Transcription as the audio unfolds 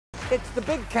It's the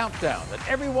big countdown that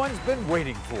everyone's been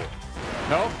waiting for.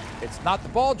 No, it's not the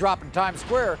ball drop in Times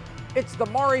Square. It's the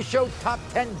Maury Show Top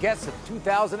 10 Guests of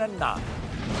 2009.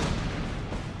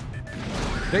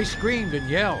 They screamed and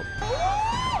yelled.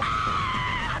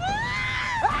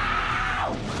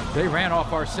 They ran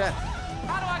off our set.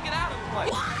 How do I get out of the place?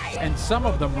 Why? And some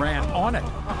of them ran on it. You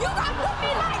gonna put me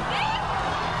like this?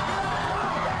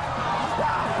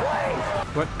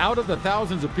 But out of the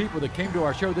thousands of people that came to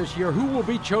our show this year, who will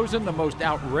be chosen the most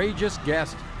outrageous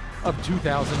guest of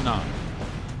 2009?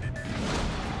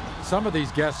 Some of these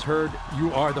guests heard,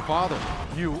 "You are the father."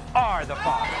 You are the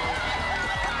father.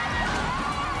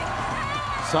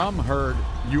 Some heard,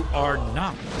 "You are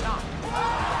not."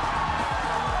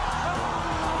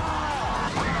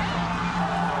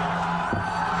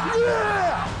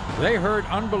 Yeah! They heard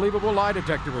unbelievable lie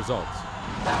detector results.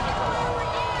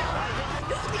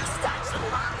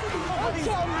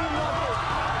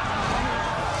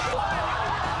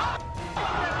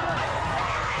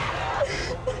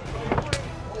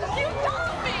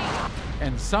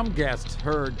 And some guests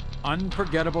heard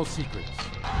unforgettable secrets.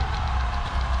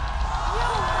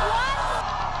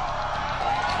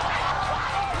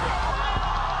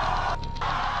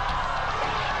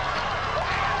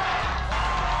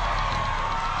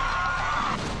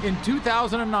 In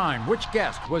 2009, which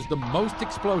guest was the most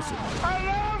explosive? I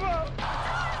love him!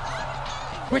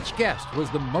 Which guest was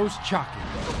the most shocking?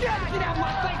 Get out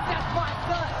my face, that's my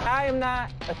son! I am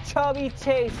not a chubby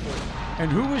chaser.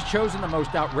 And who was chosen the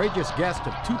most outrageous guest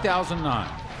of 2009?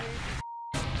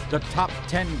 The top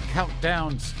 10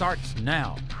 countdown starts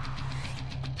now.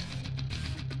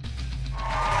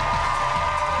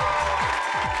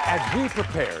 As we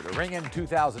prepare to ring in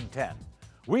 2010,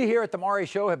 we here at the Maury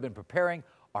Show have been preparing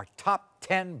our top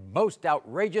 10 most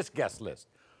outrageous guest list.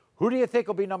 Who do you think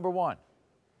will be number one?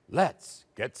 Let's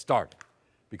get started.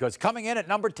 Because coming in at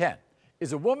number 10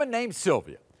 is a woman named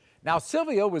Sylvia. Now,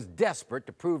 Sylvia was desperate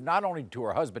to prove not only to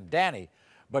her husband, Danny,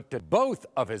 but to both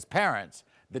of his parents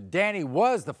that Danny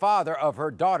was the father of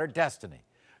her daughter, Destiny.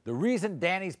 The reason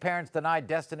Danny's parents denied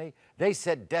Destiny, they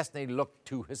said Destiny looked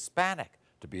too Hispanic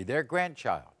to be their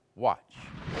grandchild. Watch.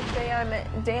 The day I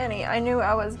met Danny, I knew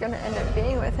I was going to end up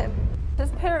being with him.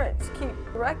 His parents keep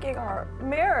wrecking our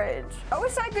marriage. I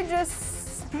wish I could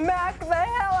just smack the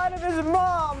hell out of his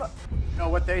mom. You know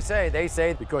what they say? They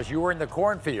say because you were in the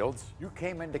cornfields, you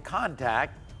came into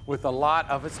contact with a lot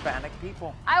of Hispanic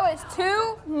people. I was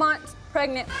 2 months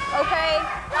pregnant, okay?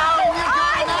 No,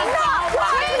 I'm not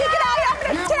trying to get out of here.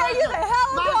 I'm going to tear you the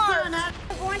hell apart.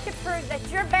 I'm going to prove that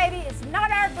your baby is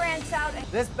not our grandchild.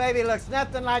 This baby looks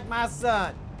nothing like my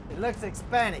son. It looks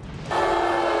Hispanic. Good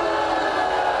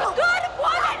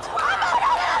what? I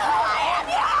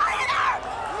am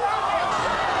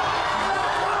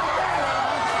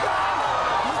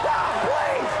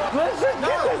Let's just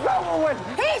get this over with.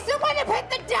 He's the one that put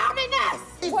the down in us.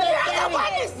 You're the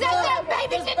one who said that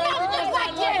baby did not look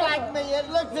like you. Like me. It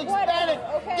looks Hispanic.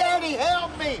 Okay. Daddy,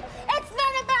 help me. It's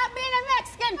not about being a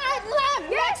Mexican. I love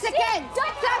Mexicans.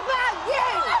 It's about you.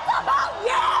 It's about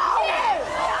you.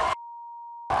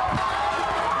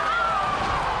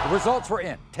 The results were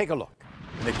in. Take a look.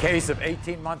 In the case of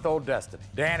 18-month-old Destiny,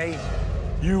 Danny,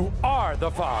 you are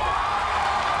the father.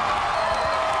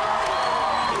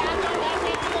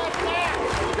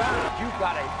 You've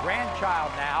got a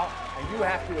grandchild now, and you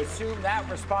have to assume that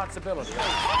responsibility. And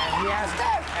he has.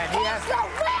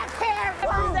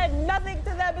 I said nothing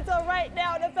to them until right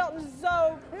now, and it felt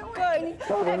so good. If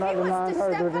he wants to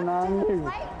step up to the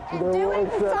plate and do it,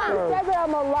 fine. Baby,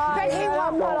 I'm a liar. But he won't.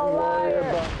 I'm not a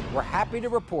liar. We're happy to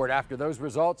report after those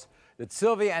results that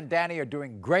Sylvia and Danny are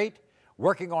doing great,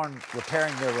 working on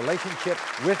repairing their relationship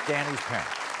with Danny's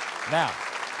parents. Now,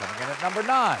 coming in at number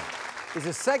 9 is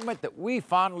a segment that we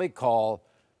fondly call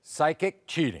psychic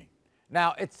cheating.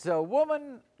 Now, it's a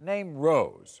woman named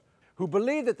Rose who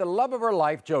believed that the love of her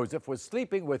life, Joseph, was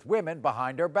sleeping with women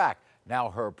behind her back.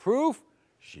 Now, her proof,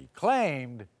 she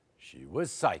claimed she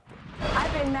was psychic.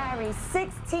 I've been married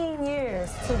 16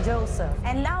 years to Joseph,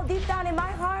 and now deep down in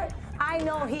my heart, I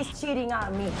know he's cheating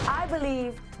on me. I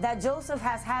believe that Joseph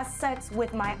has had sex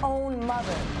with my own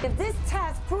mother. If this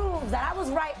test proves that I was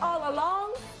right all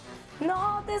along,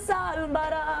 no te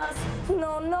salvarás.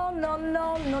 No, no, no,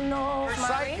 no, no, no. You're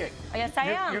psychic. Yes, I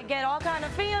am. you- Get all kind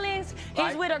of feelings. Right.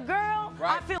 He's with a girl.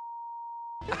 Right. I feel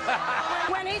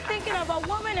when he's thinking of a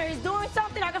woman or he's doing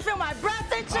something, I can feel my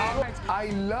breath itching.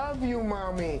 I love you,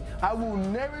 Mommy. I will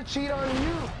never cheat on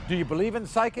you. Do you believe in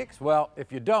psychics? Well,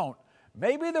 if you don't,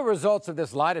 maybe the results of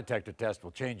this lie detector test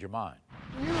will change your mind.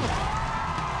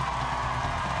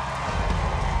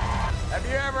 Have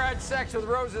you ever had sex with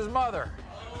Rose's mother?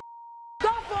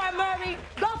 Don't for it, Murray.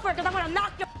 Go for it, because I'm going to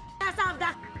knock your ass off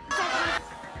that.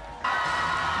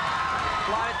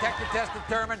 Lie detector test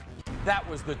determined that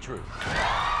was the truth.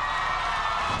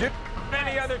 Did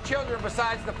any other children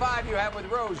besides the 5 you have with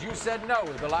Rose? You said no.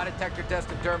 The lie detector test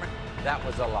determined that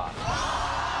was a lie.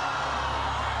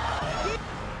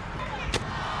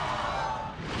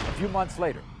 A few months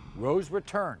later, Rose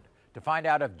returned to find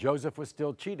out if Joseph was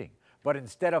still cheating. But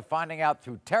instead of finding out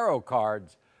through tarot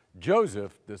cards,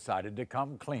 Joseph decided to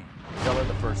come clean. Tell her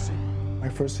the first secret. My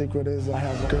first secret is I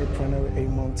have a girlfriend of 8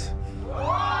 months.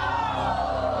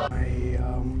 My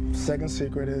second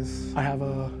secret is I have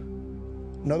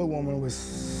another woman with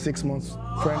 6 months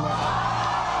pregnant.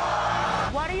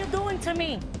 What are you doing to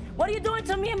me? What are you doing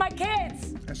to me and my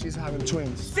kids? And she's having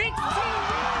twins. 16 years!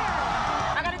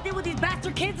 I gotta deal with these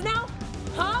bastard kids now?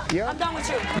 Huh? Yeah. I'm done with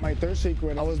you. My third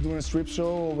secret, I was doing a strip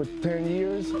show over 10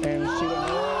 years and she didn't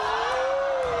know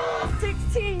it.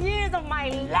 16 years of my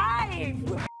life!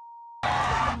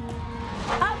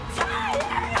 I'm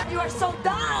tired! You are so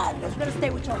done! You better stay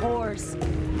with your horse.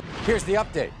 Here's the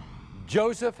update.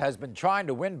 Joseph has been trying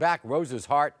to win back Rose's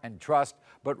heart and trust,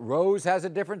 but Rose has a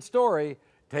different story.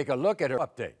 Take a look at her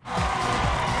update.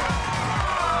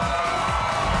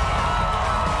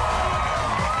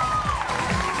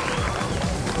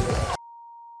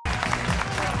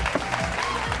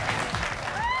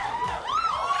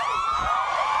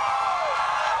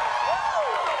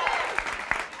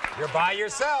 You're by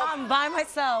yourself. I'm by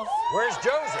myself. Where's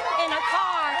Joseph? In a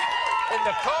car. In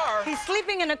the car? He's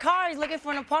sleeping in a car. He's looking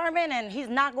for an apartment, and he's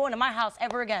not going to my house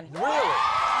ever again. Really?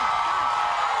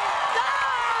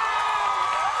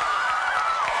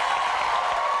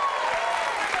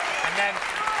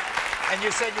 And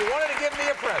you said you wanted to give me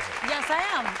a present. Yes, I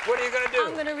am. What are you going to do?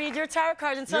 I'm going to read your tarot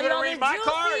cards and tell You're you all gonna this read my juicy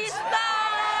cards? stuff.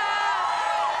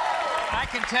 I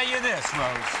can tell you this,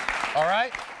 Rose, all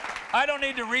right? I don't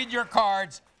need to read your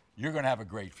cards. You're going to have a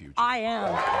great future. I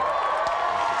am.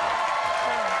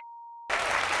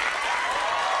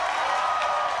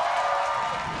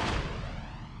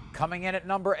 Coming in at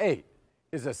number 8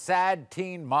 is a sad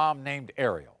teen mom named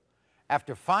Ariel.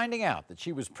 After finding out that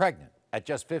she was pregnant at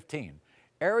just 15,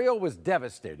 Ariel was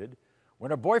devastated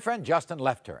when her boyfriend Justin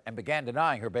left her and began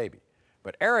denying her baby.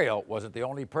 But Ariel wasn't the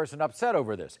only person upset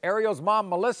over this. Ariel's mom,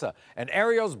 Melissa, and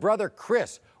Ariel's brother,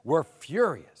 Chris, were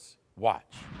furious.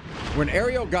 Watch. When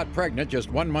Ariel got pregnant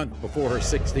just 1 month before her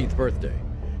 16th birthday,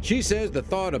 she says the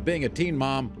thought of being a teen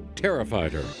mom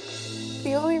terrified her.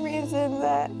 The only reason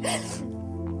that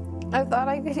I thought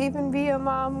I could even be a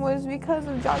mom was because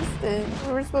of Justin.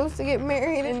 We were supposed to get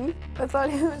married and I thought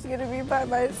he was gonna be by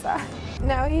my side.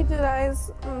 Now he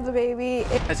denies the baby.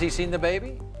 Has he seen the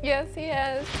baby? Yes, he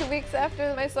has. 2 weeks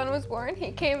after my son was born,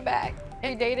 he came back.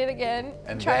 He dated again,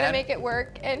 And tried then? to make it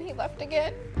work, and he left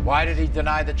again. Why did he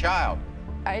deny the child?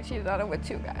 I cheated on him with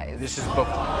 2 guys. This is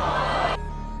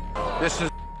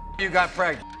you got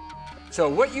pregnant. So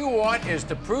what you want is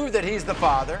to prove that he's the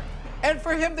father and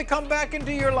for him to come back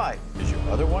into your life. Does your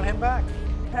mother want him back?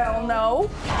 Hell no.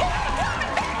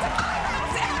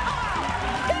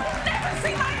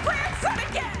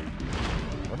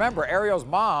 Remember, Ariel's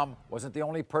mom wasn't the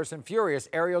only person furious.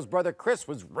 Ariel's brother Chris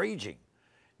was raging.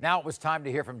 Now it was time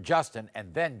to hear from Justin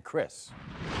and then Chris.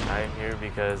 I'm here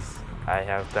because I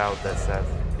have doubt that Seth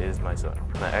is my son.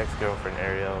 My ex-girlfriend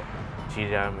Ariel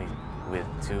cheated on me with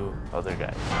 2 other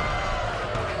guys.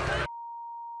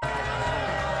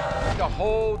 The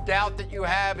whole doubt that you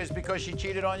have is because she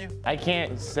cheated on you? I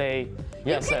can't say,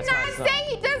 yes, You that's my cannot son.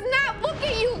 say he does not look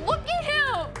at you. Look at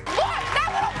him. Look, that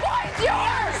little boy's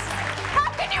yours.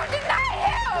 How can you deny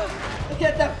him? Look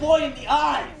at that boy in the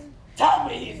eyes. Tell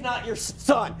me he's not your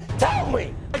son. Tell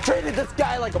me. I treated this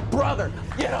guy like a brother.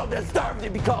 You don't deserve to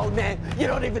be called a man. You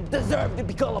don't even deserve to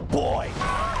be called a boy.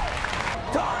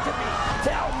 Talk to me.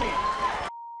 Tell me.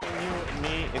 You and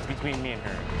me, it's between me and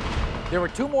her. There were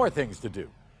 2 more things to do.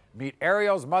 Meet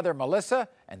Ariel's mother, Melissa,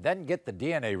 and then get the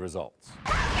DNA results.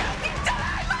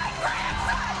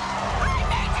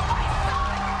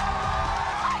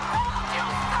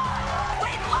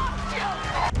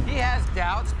 He has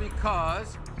doubts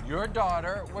because your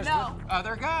daughter was with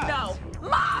other guys. No.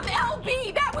 Mom,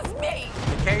 LB, that was me.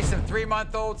 In the case of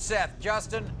 3-month-old Seth,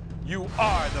 Justin, you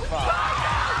are the father.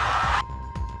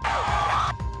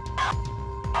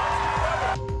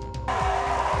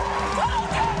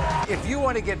 If you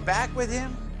want to get back with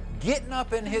him, getting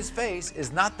up in his face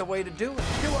is not the way to do it.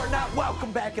 You are not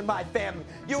welcome back in my family.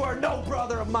 You are no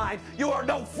brother of mine. You are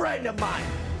no friend of mine.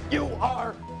 You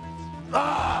are...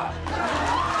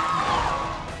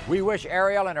 We wish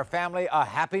Ariel and her family a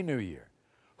happy new year.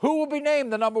 Who will be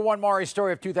named the #1 Maury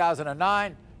story of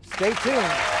 2009? Stay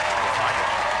tuned.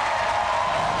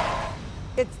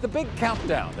 It's the big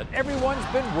countdown that everyone's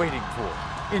been waiting for.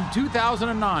 In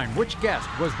 2009, which guest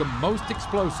was the most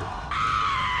explosive?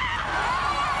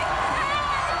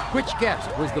 Which guest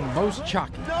was the most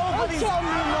shocking? Nobody told me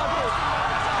nothing.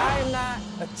 I am not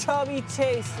a chubby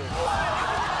chaser.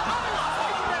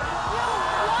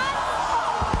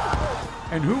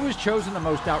 And who was chosen the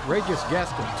most outrageous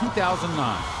guest of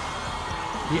 2009?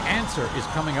 The answer is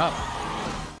coming up.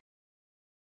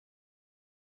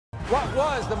 What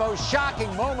was the most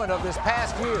shocking moment of this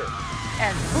past year?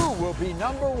 And who will be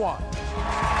number one?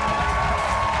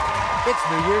 It's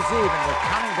New Year's Eve, and we're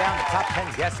counting down the top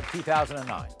 10 guests of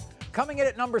 2009. Coming in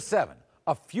at number 7,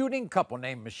 a feuding couple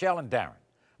named Michelle and Darren.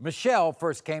 Michelle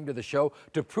first came to the show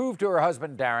to prove to her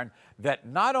husband, Darren, that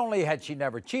not only had she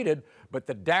never cheated, but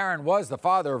that Darren was the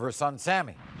father of her son,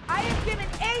 Sammy. I have given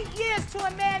 8 years to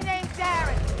a man named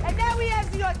Darren, and now he has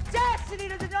the audacity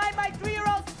to deny my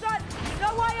 3-year-old son. You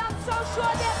know why I'm so sure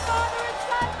they're father and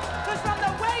son? Because from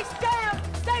the waist down,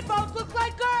 they both look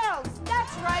like girls.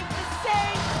 That's right, the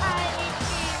same tiny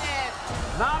penis.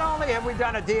 Not only have we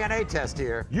done a DNA test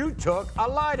here, you took a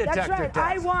lie detector That's right. test.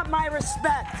 I want my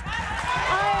respect.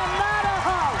 I am not a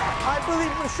hoe. I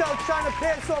believe Michelle trying to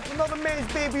pass off another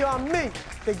man's baby on me.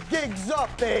 The gig's up,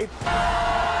 babe.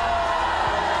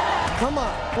 Come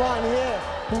on, blonde hair,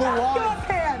 blue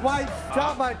eyes, white,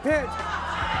 drop my pants.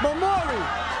 But Maury,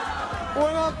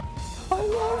 what up? I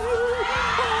love you.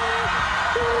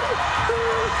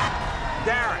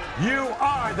 Darren, you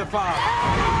are the father.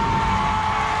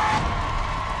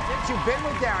 Since you've been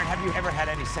with Darren, have you ever had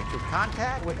any sexual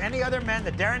contact with any other men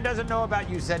that Darren doesn't know about?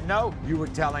 You said no, you were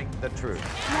telling the truth.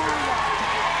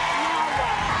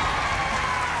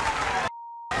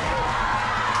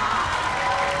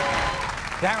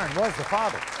 Darren was the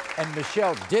father, and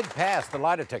Michelle did pass the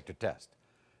lie detector test.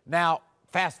 Now,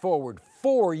 fast forward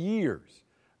 4 years.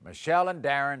 Michelle and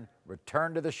Darren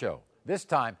returned to the show. This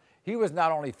time, he was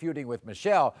not only feuding with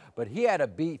Michelle, but he had a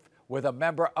beef with a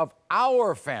member of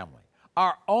our family,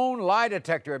 our own lie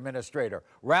detector administrator,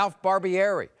 Ralph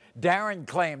Barbieri. Darren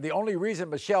claimed the only reason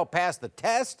Michelle passed the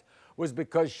test was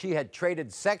because she had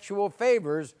traded sexual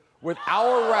favors with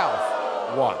our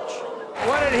Ralph. Watch.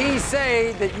 What did he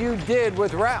say that you did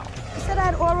with Ralph? He said I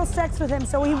had oral sex with him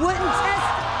so he wouldn't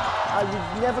test. I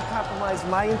would never compromise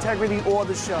my integrity or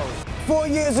the show's. 4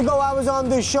 years ago, I was on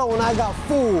this show and I got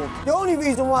fooled. The only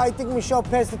reason why I think Michelle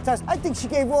passed the test, I think she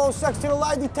gave oral sex to the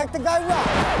lie detector guy, Ralph.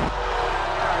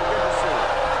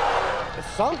 If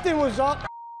something was up,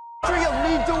 of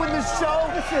me doing this show,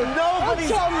 listen, nobody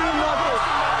told me nothing.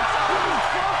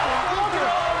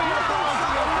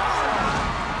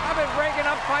 I've been breaking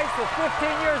up fights for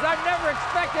 15 years. I've never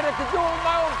expected it to do with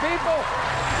my own people.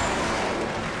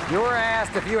 You were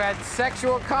asked if you had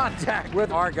sexual contact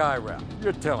with our guy, Ralph.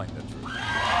 You're telling the truth.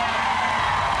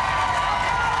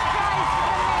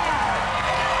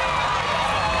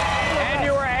 And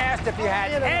you were asked if you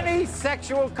had any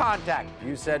sexual contact.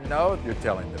 You said no. You're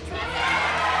telling the truth.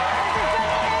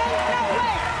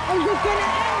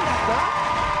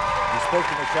 You spoke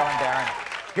to Michelle and Darren.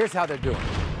 Here's how they're doing.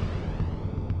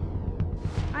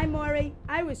 Hi, Maury.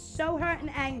 I was so hurt and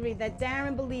angry that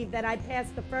Darren believed that I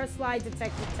passed the first lie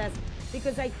detector test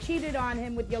because I cheated on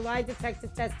him with your lie detector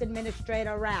test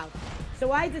administrator, Ralph.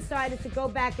 So I decided to go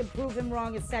back and prove him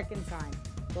wrong a second time.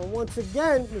 But once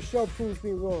again, Michelle proves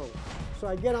me wrong. So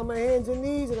I get on my hands and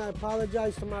knees and I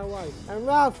apologize to my wife. And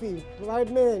Ralphie, right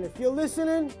man, if you're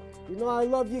listening, you know I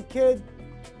love you, kid.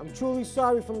 I'm truly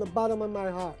sorry from the bottom of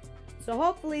my heart. So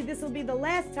hopefully this will be the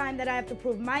last time that I have to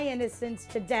prove my innocence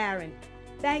to Darren.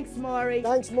 Thanks, Maury.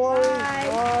 Thanks, Maury. Bye.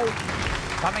 Bye.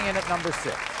 Coming in at number 6,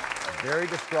 a very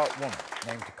distraught woman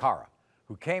named Takara,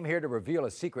 who came here to reveal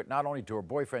a secret not only to her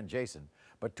boyfriend, Jason,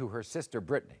 but to her sister,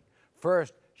 Brittany.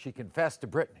 First, she confessed to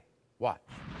Brittany. Watch.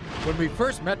 When we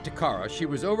first met Takara, she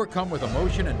was overcome with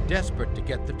emotion and desperate to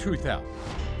get the truth out.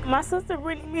 My sister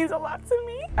Brittany means a lot to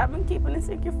me. I've been keeping it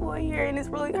secret for a year and it's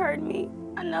really hurting me.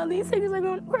 I know these secrets are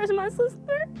going to crush my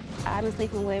sister. I've been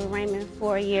sleeping with Raymond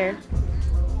for a year.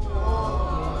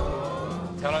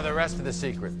 Tell her the rest of the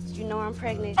secret. You know I'm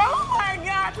pregnant. Oh my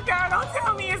God, Takara, don't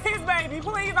tell me it's his baby.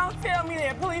 Please don't tell me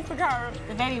that. Please, Takara.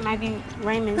 The baby might be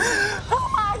Raymond's. Oh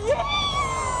my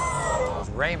God!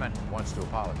 Raymond wants to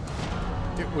apologize.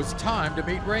 It was time to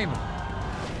meet Raymond.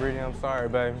 Brittany, I'm sorry,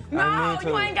 baby. No,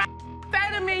 you ain't got to say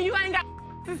to me. You ain't got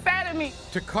to say to me.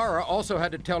 Takara also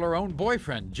had to tell her own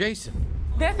boyfriend, Jason.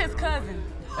 That's his cousin.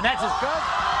 And that's his cousin?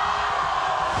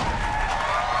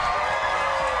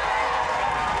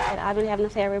 I've been having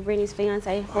an affair with Brittany's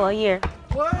fiance for a year.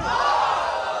 What?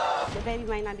 The baby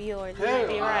might not be yours. You might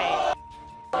be right.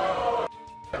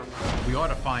 We We ought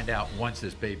to find out once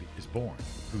this baby is born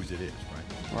whose it is, right?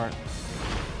 Right.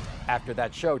 After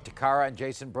that show, Takara and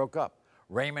Jason broke up.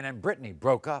 Raymond and Brittany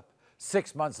broke up.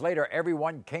 6 months later,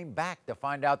 everyone came back to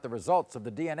find out the results of the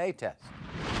DNA test.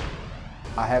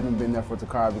 I haven't been there for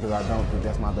Takara because I don't think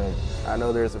that's my baby. I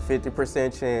know there's a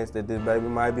 50% chance that this baby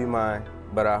might be mine,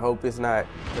 but I hope it's not.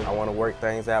 I want to work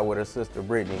things out with her sister,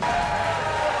 Brittany.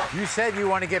 You said you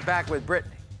want to get back with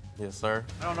Brittany. Yes, sir.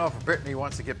 I don't know if Brittany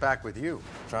wants to get back with you.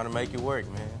 Trying to make it work,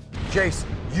 man. Jason,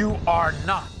 you are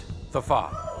not the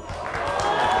father.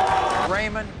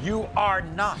 Raymond, you are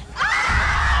not.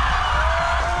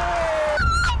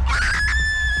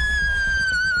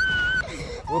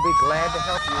 We'll be glad to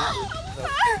help you.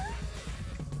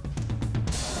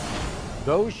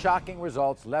 Those shocking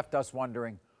results left us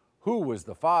wondering who was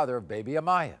the father of baby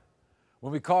Amaya.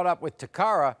 When we caught up with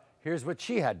Takara, here's what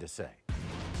she had to say.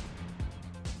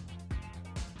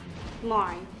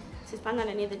 Maury, since finding out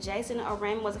that neither Jason or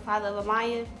Raymond was the father of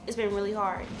Amaya, it's been really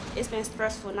hard. It's been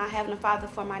stressful not having a father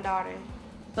for my daughter.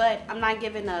 But I'm not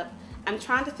giving up. I'm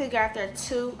trying to figure out if there are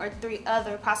 2 or 3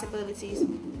 other possibilities.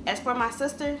 As for my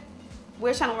sister,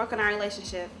 we're trying to work on our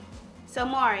relationship. So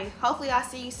Maury, hopefully I'll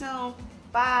see you soon.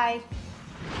 Bye.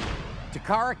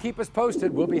 Takara, keep us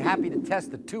posted. We'll be happy to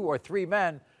test the 2 or 3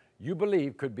 men you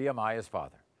believe could be Amaya's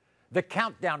father. The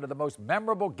countdown to the most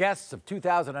memorable guests of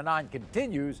 2009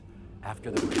 continues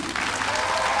after the break.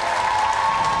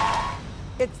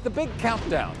 It's the big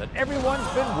countdown that everyone's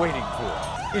been waiting for.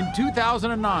 In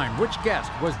 2009, which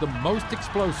guest was the most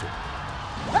explosive?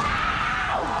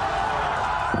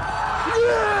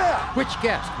 Yeah! Which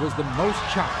guest was the most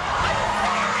shocking?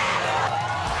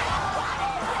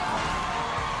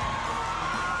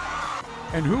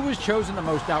 And who was chosen the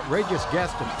most outrageous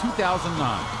guest of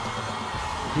 2009?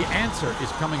 The answer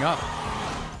is coming up.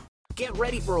 Get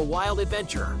ready for a wild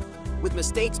adventure. With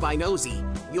Mistakes by Nosey,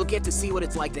 you'll get to see what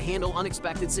it's like to handle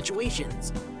unexpected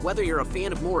situations. Whether you're a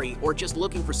fan of Maury or just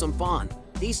looking for some fun,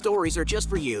 these stories are just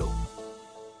for you.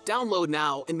 Download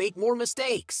now and make more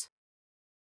mistakes.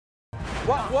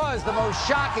 What was the most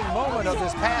shocking moment of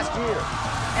this past year?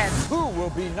 And who will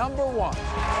be number 1?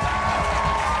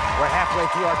 We're halfway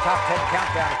through our top 10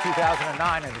 countdown of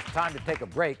 2009, and it's time to take a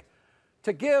break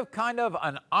to give kind of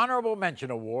an honorable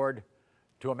mention award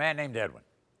to a man named Edwin.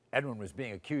 Edwin was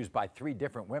being accused by 3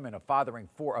 different women of fathering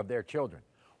 4 of their children.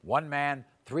 1 man,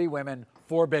 3 women,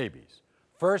 4 babies.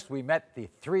 First, we met the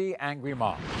 3 angry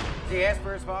moms. Did he ask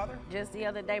for his father? Just the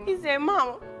other day, he said,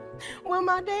 Mama, where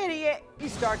my daddy at? He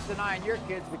starts denying your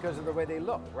kids because of the way they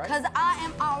look, right? Because I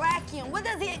am Iraqian. What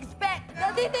does he expect?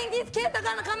 Does he think these kids are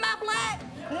gonna come out black?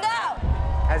 No.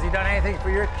 Has he done anything for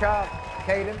your child,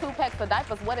 Caden? 2 packs of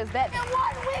diapers, what is that? In 1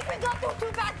 week, we go through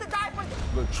 2 packs of diapers.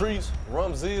 Latrice,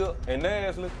 Rumzia, and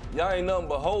Nasli, y'all ain't nothing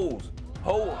but hoes.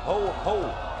 Ho, ho, ho.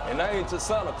 And I ain't just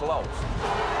Santa Claus.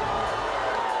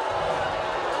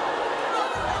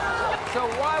 So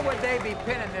why would they be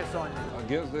pinning this on you? I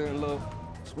guess they're in love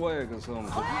swag or something.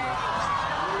 Nothing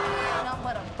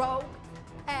but a broke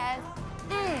ass.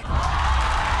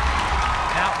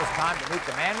 Now it was time to meet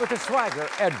the man with the swagger,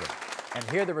 Edwin, and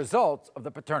hear the results of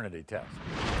the paternity test.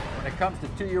 When it comes to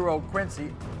 2-year-old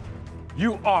Quincy,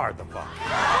 you are the father.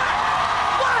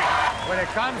 What? When it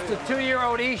comes to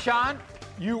 2-year-old Ishan,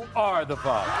 you are the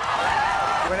father.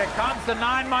 When it comes to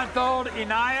 9-month-old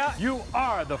Inaya, you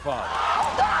are the father.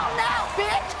 Hold on now,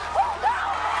 bitch! Hold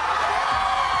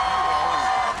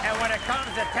on! And when it comes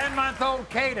to 10-month-old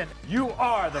Caden, you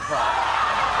are the father.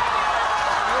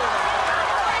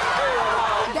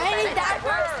 They need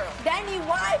diapers, they need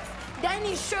wipes, they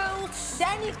need shoes,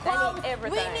 they need clothes,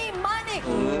 everything. We need money.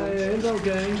 It's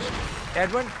okay.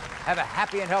 Edwin, have a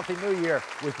happy and healthy new year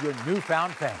with your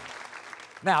newfound family.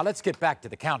 Now, let's get back to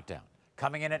the countdown.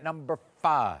 Coming in at number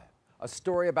 5, a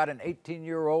story about an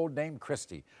 18-year-old named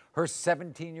Christy, her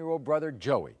 17-year-old brother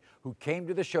Joey, who came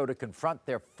to the show to confront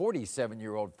their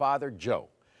 47-year-old father, Joe.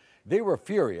 They were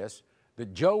furious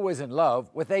that Joe was in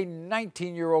love with a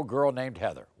 19-year-old girl named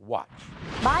Heather. Watch.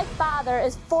 My father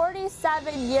is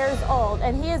 47 years old,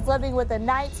 and he is living with a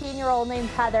 19-year-old named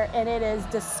Heather, and it is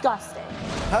disgusting.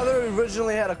 Heather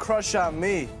originally had a crush on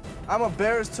me. I'm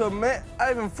embarrassed to admit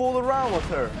I even fooled around with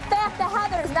her. The fact that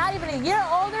Heather is not even a year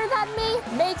older than me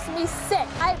makes me sick.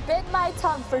 I bit my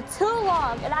tongue for too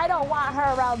long, and I don't want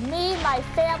her around me, my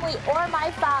family, or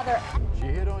my father. She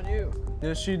hit on you.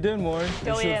 Yes, she did, Maury.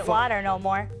 Joey didn't want her no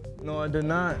more. No, I did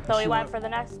not. So he went for the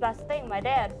next best thing, my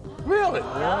dad. Really?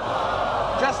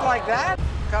 Yeah. Just like that?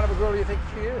 What kind of a girl do you think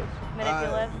she is?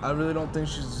 Manipulative. I really don't think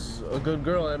she's a good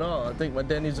girl at all. I think my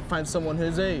dad needs to find someone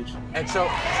his age. And so,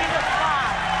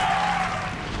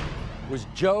 was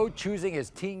Joe choosing his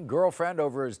teen girlfriend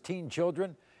over his teen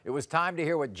children? it was time to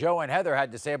hear what Joe and Heather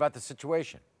had to say about the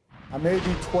situation. I may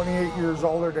be 28 years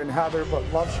older than Heather, but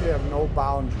love should have no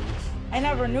boundaries. I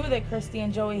never knew that Christy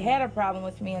and Joey had a problem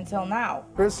with me until now.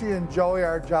 Christy and Joey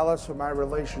are jealous of my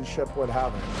relationship with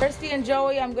Heather. Christy and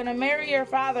Joey, I'm gonna marry your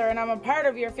father and I'm a part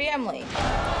of your family.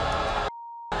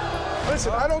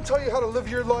 Listen, I don't tell you how to live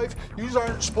your life. You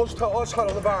aren't supposed to tell us how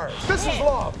to live ours. This is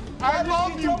love. I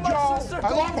love you, Joe. I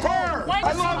love her.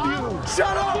 I love you.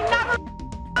 Shut up.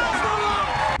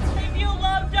 If you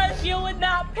loved us, you would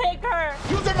not pick her.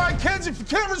 These are my kids. If you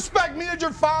can't respect me as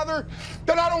your father,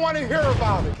 then I don't want to hear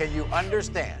about it. Can you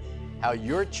understand how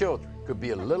your children could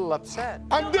be a little upset?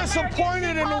 I'm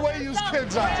disappointed in the way you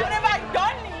kids are. What have I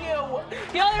done to you?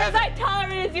 The only reason I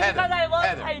tolerated you because I love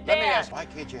my dad. Let me ask, why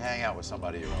can't you hang out with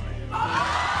somebody you love?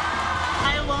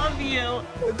 I love you.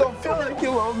 It don't feel like you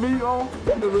love me, yo.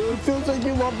 It feels like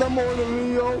you love them more than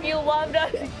me, yo. If you loved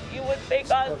us, you would pick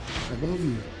us. I love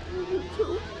you.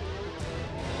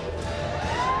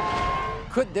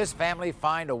 Could this family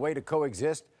find a way to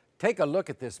coexist? Take a look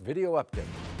at this video update.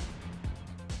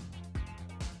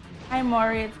 Hi,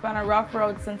 Maury. It's been a rough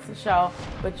road since the show,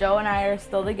 but Joe and I are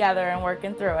still together and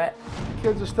working through it.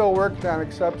 Kids are still working on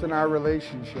accepting our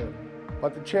relationship,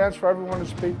 but the chance for everyone to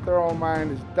speak their own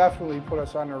mind has definitely put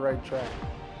us on the right track.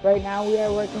 Right now, we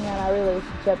are working on our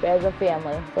relationship as a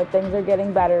family, but things are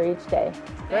getting better each day.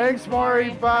 Thanks,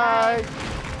 Maury. Bye.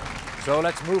 So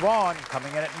let's move on.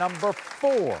 Coming in at number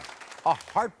 4, a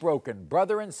heartbroken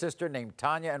brother and sister named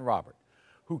Tanya and Robert,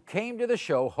 who came to the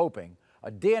show hoping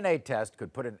a DNA test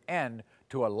could put an end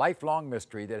to a lifelong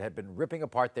mystery that had been ripping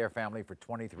apart their family for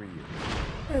 23 years.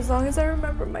 As long as I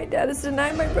remember, my dad has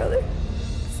denied my brother.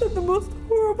 Said the most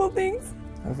horrible things.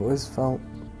 I've always felt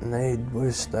they'd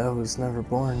wished I was never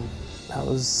born. I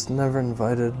was never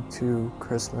invited to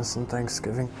Christmas and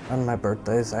Thanksgiving. On my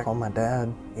birthdays, I call my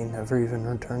dad. He never even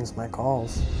returns my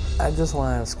calls. I just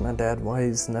want to ask my dad why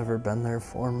he's never been there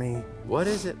for me. What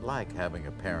is it like having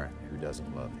a parent who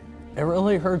doesn't love you? It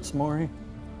really hurts, Maury.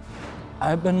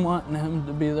 I've been wanting him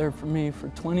to be there for me for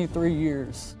 23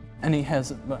 years, and he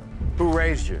hasn't been. Who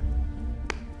raised you?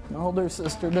 My older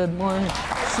sister did, Maury.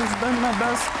 She's been my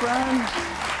best friend.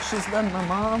 She's been my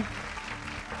mom.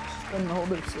 She's been my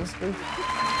older sister.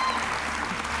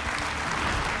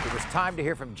 It was time to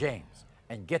hear from James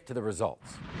and get to the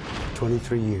results.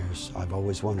 23 years, I've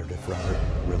always wondered if Robert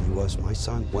really was my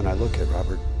son. When I look at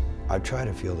Robert, I try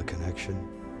to feel the connection,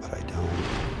 but I don't.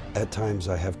 At times,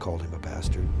 I have called him a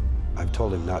bastard. I've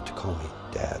told him not to call me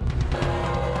Dad.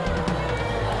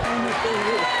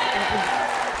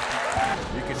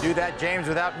 You can do that, James,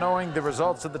 without knowing the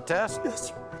results of the test? Yes,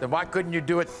 sir. Then why couldn't you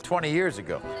do it 20 years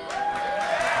ago?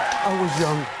 I was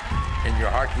young. In your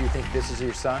heart, do you think this is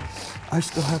your son? I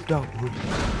still have doubt.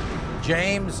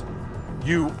 James,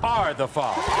 you are the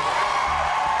father.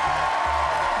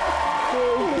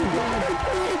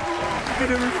 You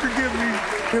never forgive me.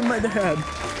 You're my dad.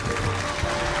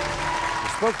 We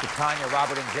spoke to Tanya,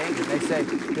 Robert, and James, and they say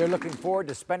they're looking forward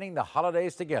to spending the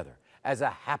holidays together as a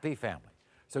happy family.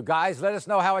 So, guys, let us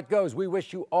know how it goes. We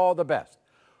wish you all the best.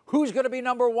 Who's going to be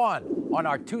number 1 on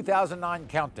our 2009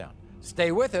 countdown?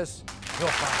 Stay with us. You'll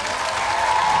find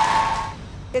out.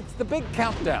 It's the big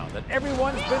countdown that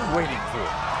everyone's been waiting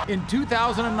for. In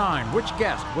 2009, which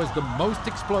guest was the most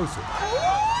explosive?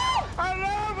 I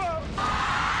love him.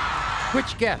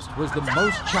 Which guest was the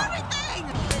most shocking?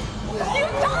 You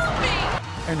told me!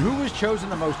 And who was chosen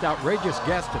the most outrageous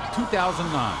guest of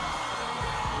 2009?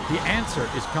 The answer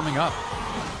is coming up.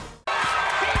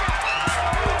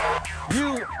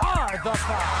 You are the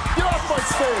father. Get off my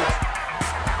stage.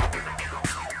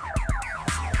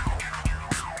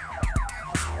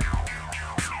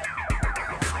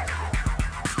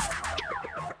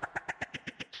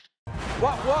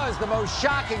 What was the most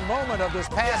shocking moment of this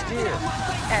past year?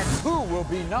 And who will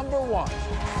be number 1?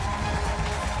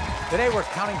 Today we're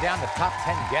counting down the top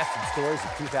 10 guests and stories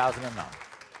of 2009.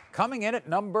 Coming in at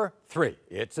number 3,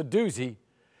 it's a doozy.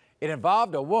 It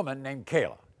involved a woman named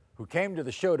Kayla, who came to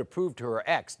the show to prove to her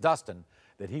ex, Dustin,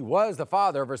 that he was the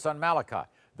father of her son, Malachi.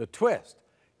 The twist,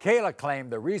 Kayla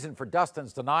claimed the reason for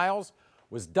Dustin's denials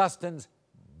was Dustin's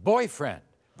boyfriend.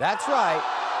 That's right,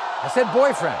 I said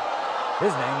boyfriend.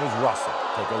 His name was Russell.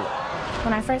 Take a look.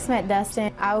 When I first met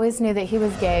Dustin, I always knew that he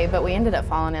was gay, but we ended up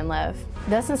falling in love.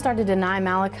 Dustin started to deny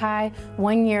Malachi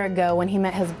 1 year ago when he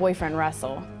met his boyfriend,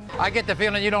 Russell. I get the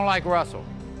feeling you don't like Russell.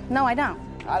 No, I don't.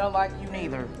 I don't like you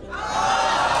neither.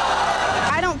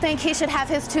 I don't think he should have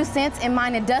his 2 cents in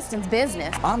mine and Dustin's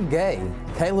business. I'm gay.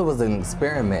 Kayla was an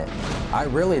experiment. I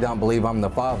really don't believe I'm the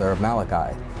father of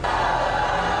Malachi.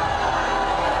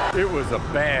 It was a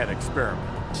bad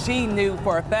experiment. She knew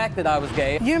for a fact that I was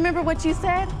gay. You remember what you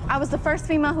said? I was the first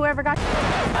female who ever got.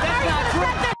 That's not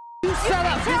true. You shut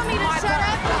up. Tell me to shut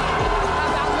up.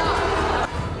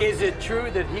 Is it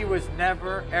true that he was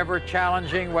never, ever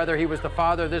challenging whether he was the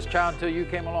father of this child until you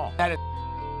came along? That is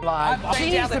lie.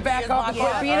 She needs to back off and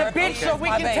quit being a bitch so we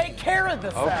can take care of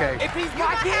this. Okay. If he's You're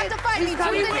my gonna kid, have to fight me he's tooth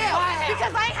coming and with nail my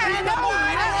because I ain't having no I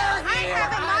ain't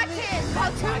having my kids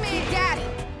called too many daddy.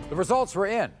 The results were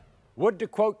in. Would, to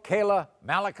quote Kayla,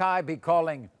 Malachi be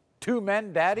calling 2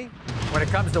 men daddy? When it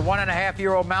comes to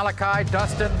 1.5-year-old Malachi,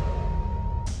 Dustin,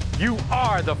 you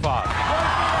are the father.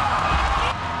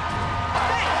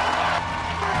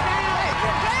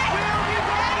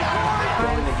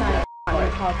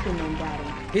 Call 2 men daddy.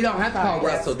 He don't have to call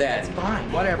Russell daddy. That's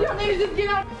fine. Whatever. You don't need to just get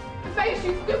out the face,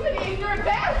 you stupid ignorant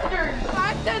bastard.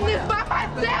 I've done this by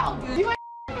myself. You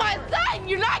ain't my son.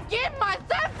 You're not getting my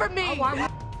son from me.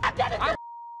 I've done it.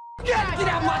 Get out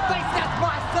of my face, that's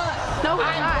my son. No, it's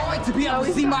I'm not. going to be able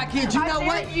to see my kids. You know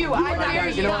what? You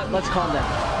know what? Let's calm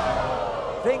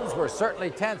down. Things were certainly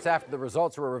tense after the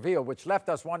results were revealed, which left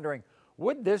us wondering,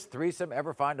 would this threesome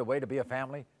ever find a way to be a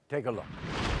family? Take a look.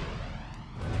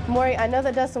 Maury, I know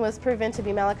that Dustin was proven to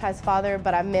be Malachi's father,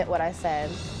 but I meant what I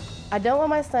said. I don't want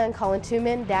my son calling 2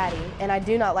 men daddy, and I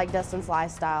do not like Dustin's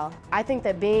lifestyle. I think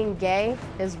that being gay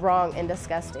is wrong and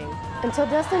disgusting. Until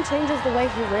Dustin changes the way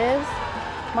he lives,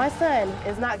 my son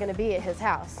is not going to be at his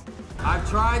house. I've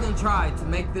tried and tried to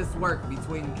make this work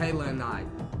between Kayla and I,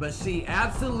 but she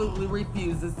absolutely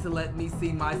refuses to let me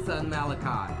see my son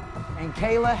Malachi. and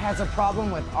Kayla has a problem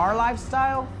with our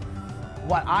lifestyle,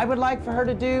 what I would like for her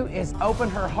to do is open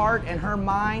her heart and her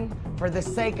mind for the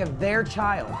sake of their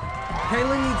child.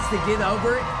 Kayla needs to get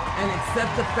over it and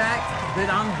accept the fact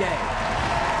that I'm gay.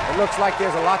 It looks like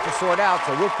there's a lot to sort out,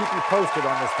 so we'll keep you posted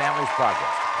on this family's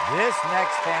progress. This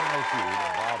next family feud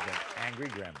involved an angry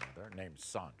grandmother named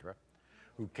Sandra,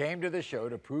 who came to the show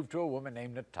to prove to a woman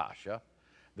named Natasha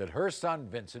that her son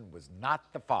Vincent was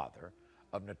not the father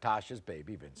of Natasha's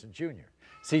baby, Vincent Jr.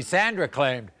 See, Sandra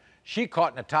claimed she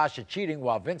caught Natasha cheating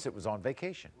while Vincent was on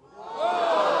vacation.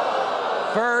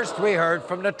 First, we heard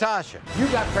from Natasha. You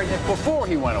got pregnant before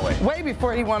he went away. Way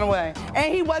before he went away.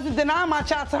 And he wasn't denying my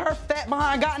child to her fat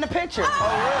behind got in the picture. Oh,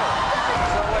 really?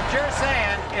 So what you're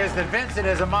saying is that Vincent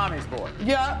is a mommy's boy.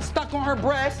 Yeah, stuck on her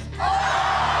breast.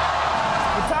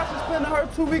 Natasha's spending her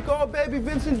 2-week-old baby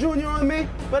Vincent Jr. on me,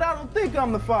 but I don't think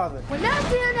I'm the father. When that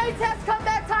DNA test comes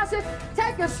back, Tasha,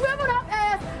 take your shriveled up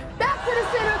ass back to the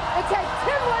center and take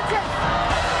 10 more tests.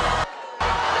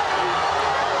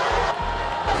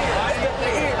 Why do you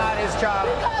think he's not his child?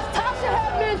 Because Tasha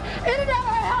had been in and out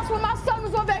of her house when my son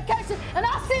was on vacation, and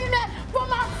I seen that for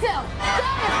myself. That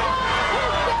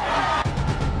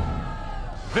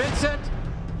is Vincent,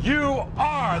 you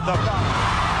are the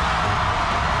father.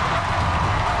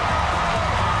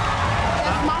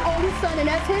 That's my only son, and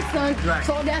that's his son, Right.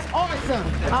 so that's our son.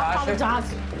 Natasha? I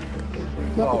apologize.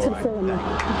 Welcome to the family.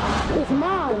 It's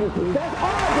mine. That's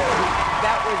our baby.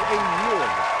 That was a year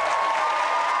ago.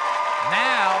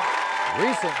 Now,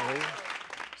 recently,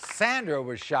 Sandra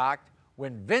was shocked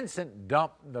when Vincent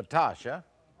dumped Natasha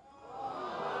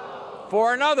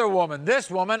for another woman. This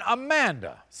woman,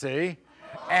 Amanda, see?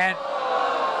 And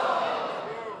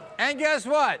guess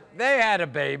what? They had a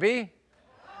baby.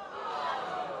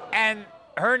 And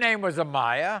her name was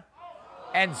Amaya.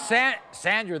 And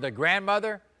Sandra, the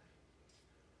grandmother,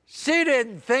 she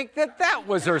didn't think that that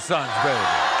was her son's baby.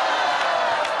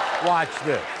 Watch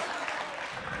this.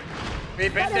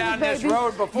 We've been down this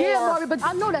road before. Yeah, Maury, but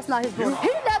I know that's not his baby.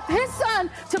 He left his son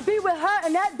to be with her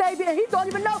and that baby, and he don't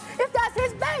even know if that's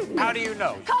his baby. How do you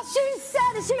know? Because she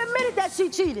said and she admitted that she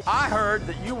cheated. I heard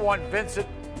that you want Vincent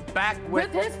back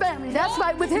with his family. That's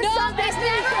right, with his son. That's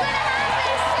never gonna happen.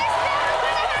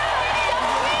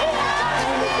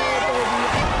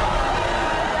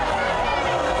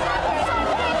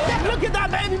 Look at that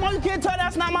baby, mom. You can't tell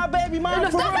that's not my baby, mom.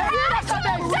 For real. That's her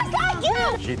baby. Just like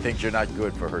you. She thinks you're not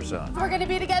good for her son. We're gonna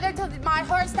be together till my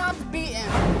heart stops beating.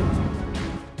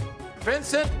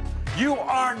 Vincent, you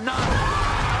are not.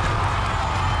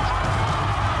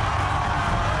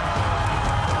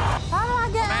 How do I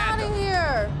get out of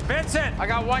here? Vincent, I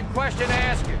got one question to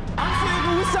ask you. I'm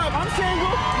single. What's up? I'm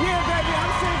single. Yeah, baby,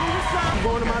 I'm single. What's up? I'm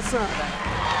going to my son.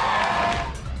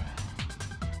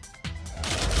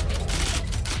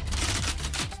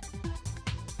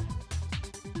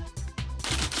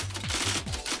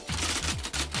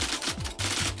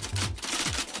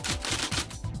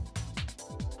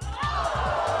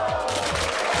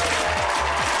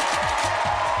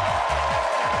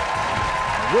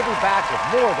 We'll be back with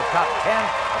more of the top 10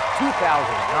 of 2009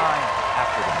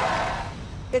 after the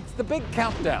break. It's the big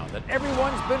countdown that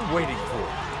everyone's been waiting for.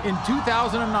 In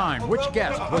 2009, which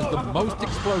guest was the most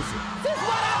explosive?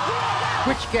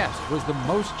 Which guest was the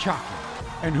most shocking?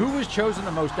 And who was chosen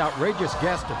the most outrageous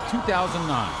guest of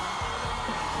 2009?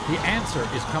 The answer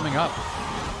is coming up.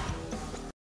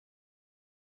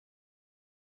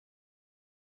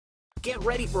 Get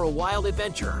ready for a wild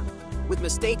adventure. With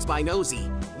Mistakes by Nosey,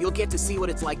 you'll get to see what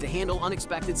it's like to handle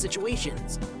unexpected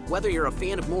situations. Whether you're a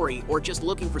fan of Maury or just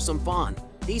looking for some fun,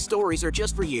 these stories are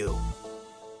just for you.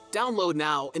 Download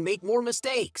now and make more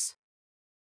mistakes.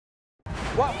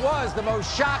 What was the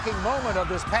most shocking moment of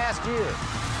this past year?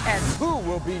 And who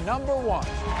will be number one?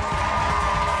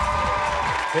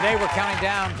 Today we're counting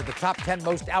down to the top 10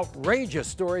 most outrageous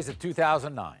stories of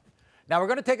 2009. Now we're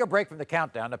going to take a break from the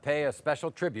countdown to pay a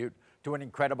special tribute to an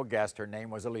incredible guest. Her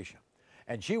name was Alicia.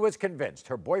 And she was convinced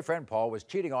her boyfriend Paul was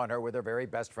cheating on her with her very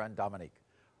best friend Dominique.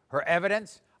 Her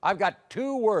evidence? I've got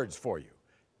 2 words for you.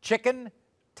 Chicken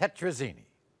tetrazzini.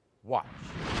 Watch.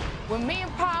 When me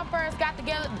and Paul first got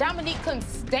together, Dominique couldn't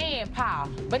stand Paul.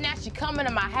 But now she coming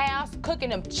to my house, cooking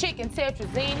them chicken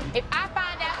tetrazzini. If I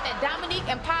find out that Dominique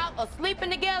and Paul are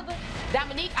sleeping together,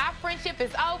 Dominique, our friendship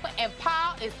is over and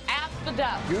Paul is out the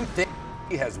door. You think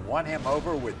he has won him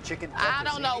over with chicken tetrazzini? I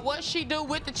don't know what she do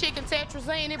with the chicken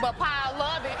tetrazzini, but Paul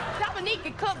love it. Dominique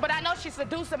can cook, but I know she's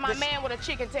seducing my man with a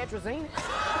chicken tetrazzini.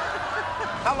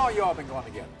 How long y'all been going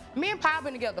together? Me and Paul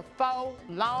been together 4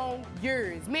 long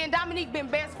years. Me and Dominique been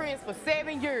best friends for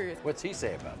 7 years. What's he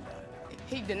say about that?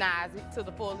 He denies it to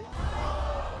the fullest.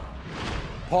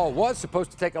 Paul was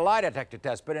supposed to take a lie detector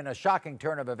test, but in a shocking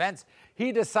turn of events,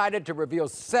 he decided to reveal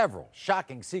several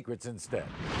shocking secrets instead.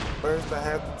 First, I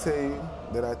have to tell you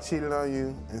that I cheated on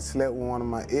you and slept with one of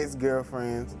my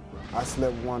ex-girlfriends. I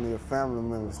slept with one of your family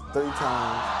members 3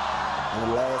 times, and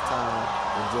the last time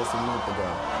was just a month ago.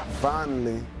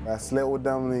 Finally, I slept with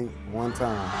Dominique 1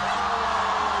 time.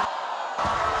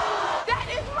 That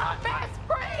is my best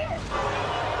friend!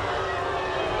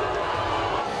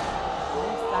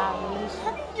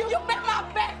 You've been my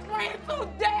best friend so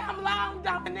damn long,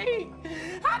 Dominique.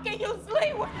 How can you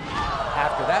sleep with me?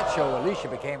 After that show, Alicia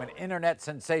became an internet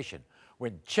sensation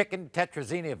when chicken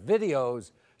tetrazzini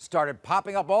videos started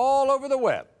popping up all over the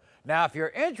web. Now, if you're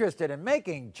interested in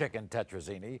making chicken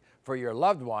tetrazzini for your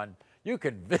loved one, you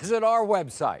can visit our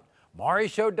website,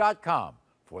 MauryShow.com,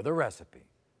 for the recipe.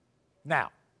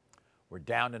 Now, we're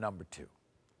down to number 2.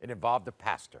 It involved a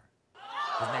pastor.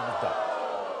 His name was Doug.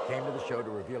 Came to the show to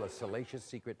reveal a salacious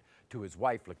secret to his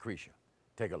wife, Lucretia.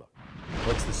 Take a look.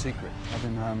 What's the secret? I've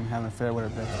been having an affair with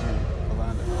her best friend,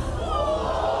 Yolanda.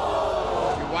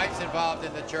 Your wife's involved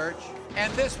in the church,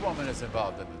 and this woman is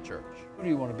involved in the church. Who do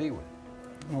you want to be with?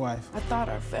 My wife. I thought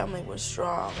our family was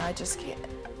strong. I just can't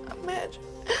imagine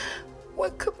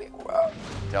what could be wrong.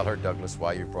 Tell her, Douglas,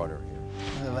 why you brought her here.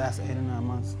 For the last 8 or 9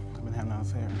 months, I've been having an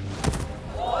affair.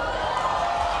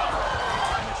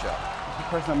 Finish up. The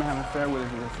person I've been having an affair with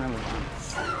is a friend of mine.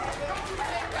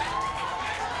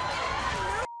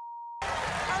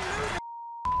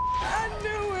 I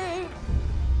knew it.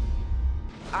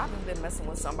 I've been messing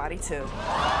with somebody too.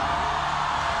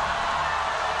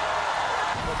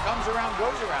 What comes around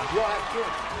goes around. You'll have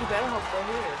kids. You better hope they're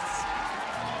his.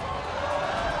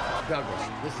 Douglas,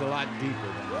 this is a lot deeper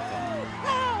than we thought.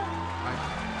 Right?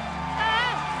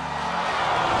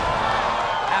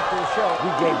 After the show,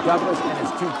 we gave Douglas and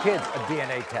his 2 kids a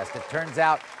DNA test. It turns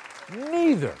out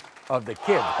neither of the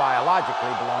kids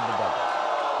biologically belong to Douglas.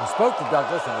 We spoke to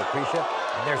Douglas and Lucretia,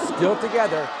 and they're still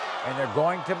together, and they're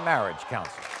going to marriage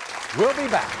counseling. We'll be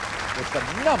back with the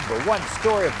 #1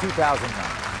 story of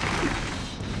 2009.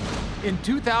 In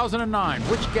 2009,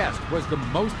 which guest was the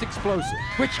most explosive?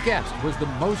 Which guest was the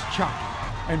most shocking?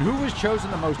 And who was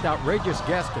chosen the most outrageous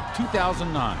guest of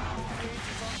 2009?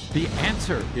 The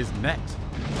answer is next.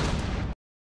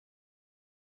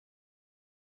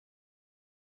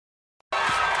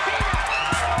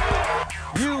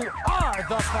 You are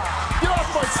the Five. Get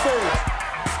off my stage!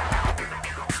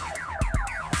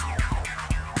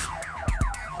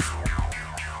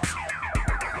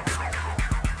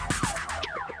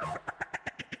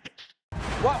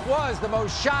 What was the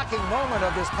most shocking moment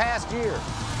of this past year?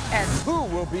 And who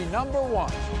will be #1?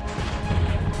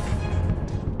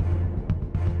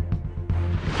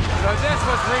 So this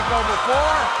was Rico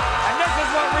before, and this is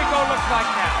what Rico looks like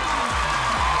now.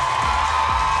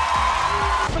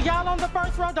 For y'all on the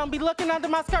first row, don't be looking under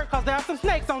my skirt, because there are some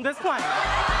snakes on this plane.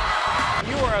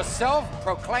 You are a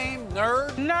self-proclaimed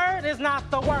nerd? Nerd is not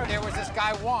the word. There was this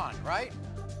guy, Juan, right?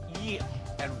 Yeah.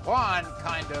 And Juan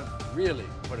kind of really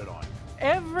put it on.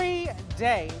 Every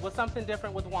day was something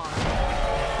different with Juan.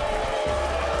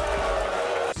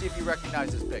 See if you recognize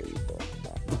this picture.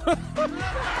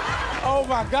 Oh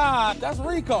my God, that's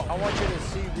Rico. I want you to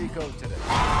see Rico today.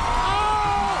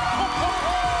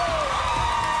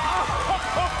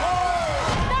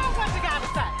 Now what you gotta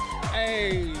say?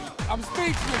 Hey, I'm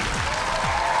speechless.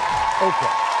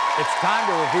 Okay, it's time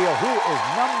to reveal who is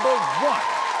number one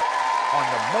on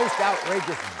the most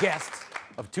outrageous guests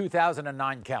of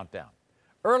 2009 Countdown.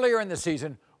 Earlier in the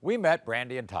season, we met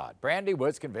Brandy and Todd. Brandy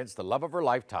was convinced the love of her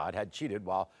life, Todd, had cheated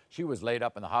while she was laid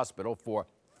up in the hospital for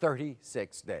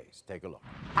 36 days. Take a look.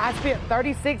 I spent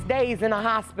 36 days in the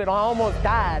hospital. I almost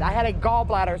died. I had a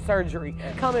gallbladder surgery.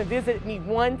 Come and visit me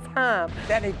one time.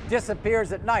 Then he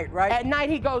disappears at night, right? At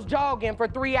night, he goes jogging for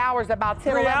 3 hours. About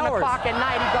 10, 3 11 hours? o'clock at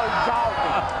night, he goes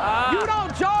jogging. You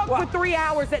don't jog for 3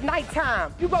 hours at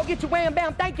nighttime. You go get your wham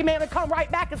bam, thank you, man, and come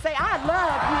right back and say, I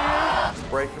love you. It's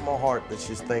breaking my heart that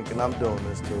she's thinking I'm doing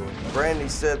this to her. Brandy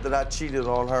said that I cheated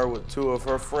on her with 2 of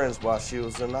her friends while she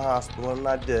was in the hospital, and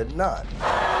I did not.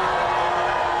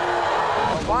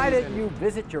 Why didn't you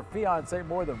visit your fiancée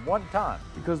more than one time?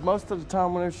 Because most of the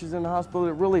time whenever she's in the hospital,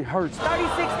 it really hurts.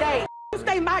 36 days. You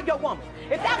stay by your woman.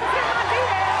 If that was him, I'd be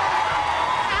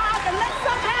there. Unless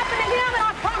something happened to him, and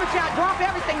I promise you I'd drop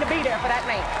everything to be there for that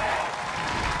man.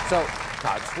 So,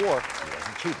 Todd swore he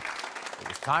wasn't cheating. It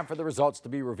was time for the results to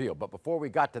be revealed. But before we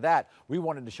got to that, we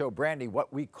wanted to show Brandy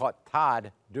what we caught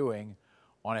Todd doing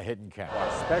on a hidden camera.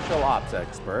 Our special ops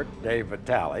expert, Dave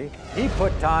Vitale, he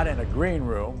put Todd in a green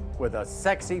room with a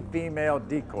sexy female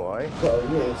decoy. Well,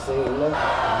 you ain't seen nothing.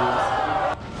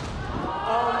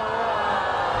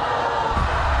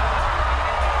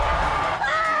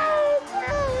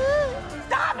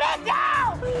 Stop it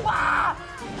now!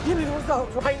 Give me the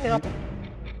results right now.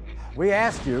 We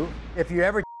asked you if you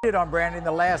ever cheated on Brandy in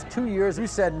the last 2 years. You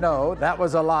said no, that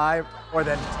was a lie, more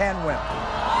than 10 women.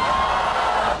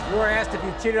 You were asked if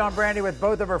you cheated on Brandy with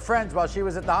both of her friends while she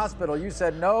was at the hospital. You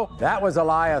said no, that was a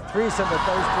lie, a threesome with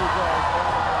those 2 girls.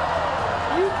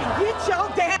 You can get your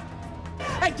dad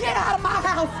and get out of my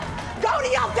house. Go to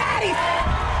your daddy's.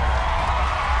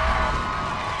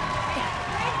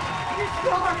 You're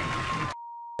sorry.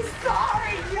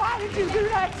 Sorry. Why did you do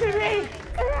that to me?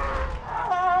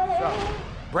 So,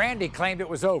 Brandy claimed it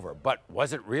was over, but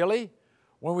was it really?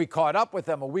 When we caught up with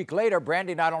them a week later,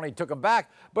 Brandy not only took him back,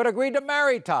 but agreed to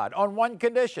marry Todd on one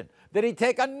condition, that he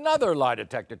take another lie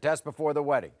detector test before the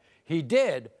wedding. He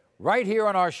did, right here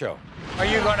on our show. Are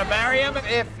you going to marry him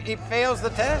if he fails the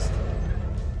test?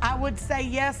 I would say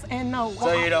yes and no.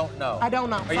 So you don't know? I don't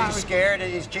know. Are you scared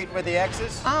that he's cheating with the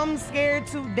exes? I'm scared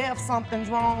to death something's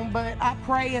wrong, but I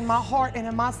pray in my heart and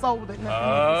in my soul that nothing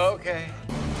is. Okay.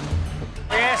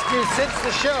 We asked you since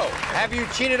the show, have you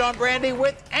cheated on Brandy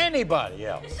with anybody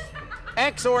else?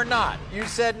 Ex or not? You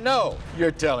said no.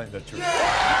 You're telling the truth.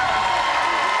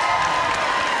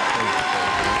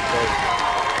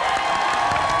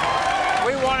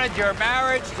 We wanted your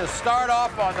marriage to start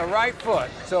off on the right foot,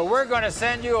 so we're going to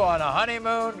send you on a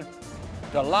honeymoon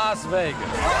to Las Vegas. And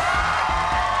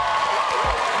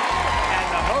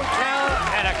the hotel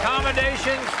and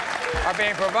accommodations are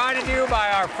being provided to you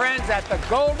by our friends at the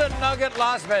Golden Nugget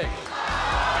Las Vegas.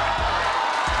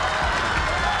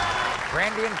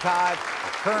 Brandy and Todd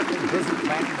are currently busy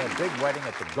planning their big wedding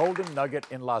at the Golden Nugget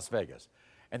in Las Vegas.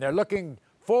 And they're looking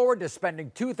forward to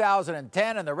spending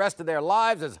 2010 and the rest of their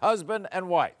lives as husband and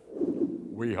wife.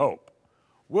 We hope.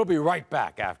 We'll be right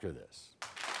back after this.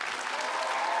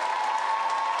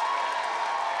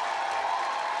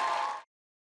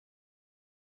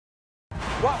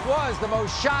 What was the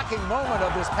most shocking moment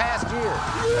of this past year?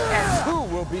 And who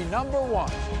will be number one?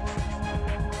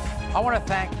 I want to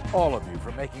thank all of you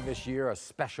for making this year a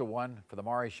special one for The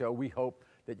Maury Show. We hope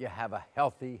that you have a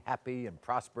healthy, happy, and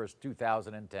prosperous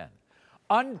 2010.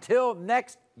 Until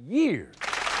next year.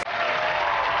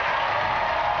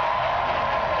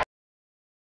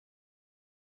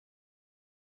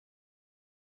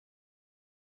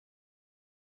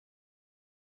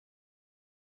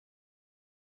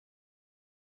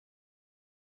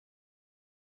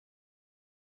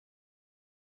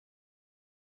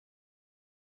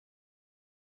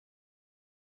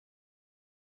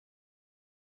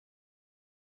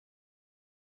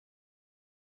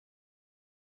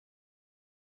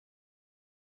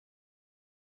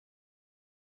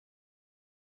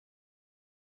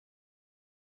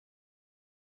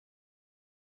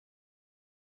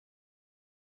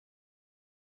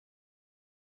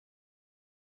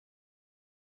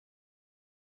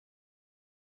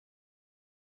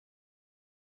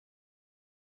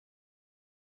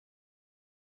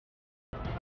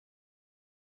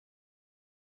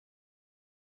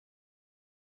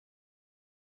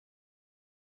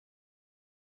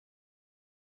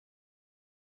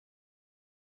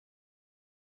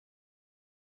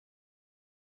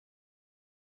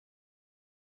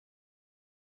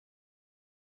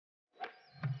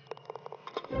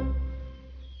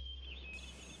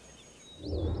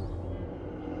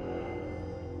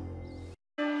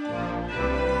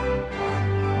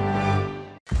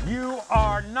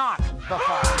 are not the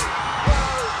father.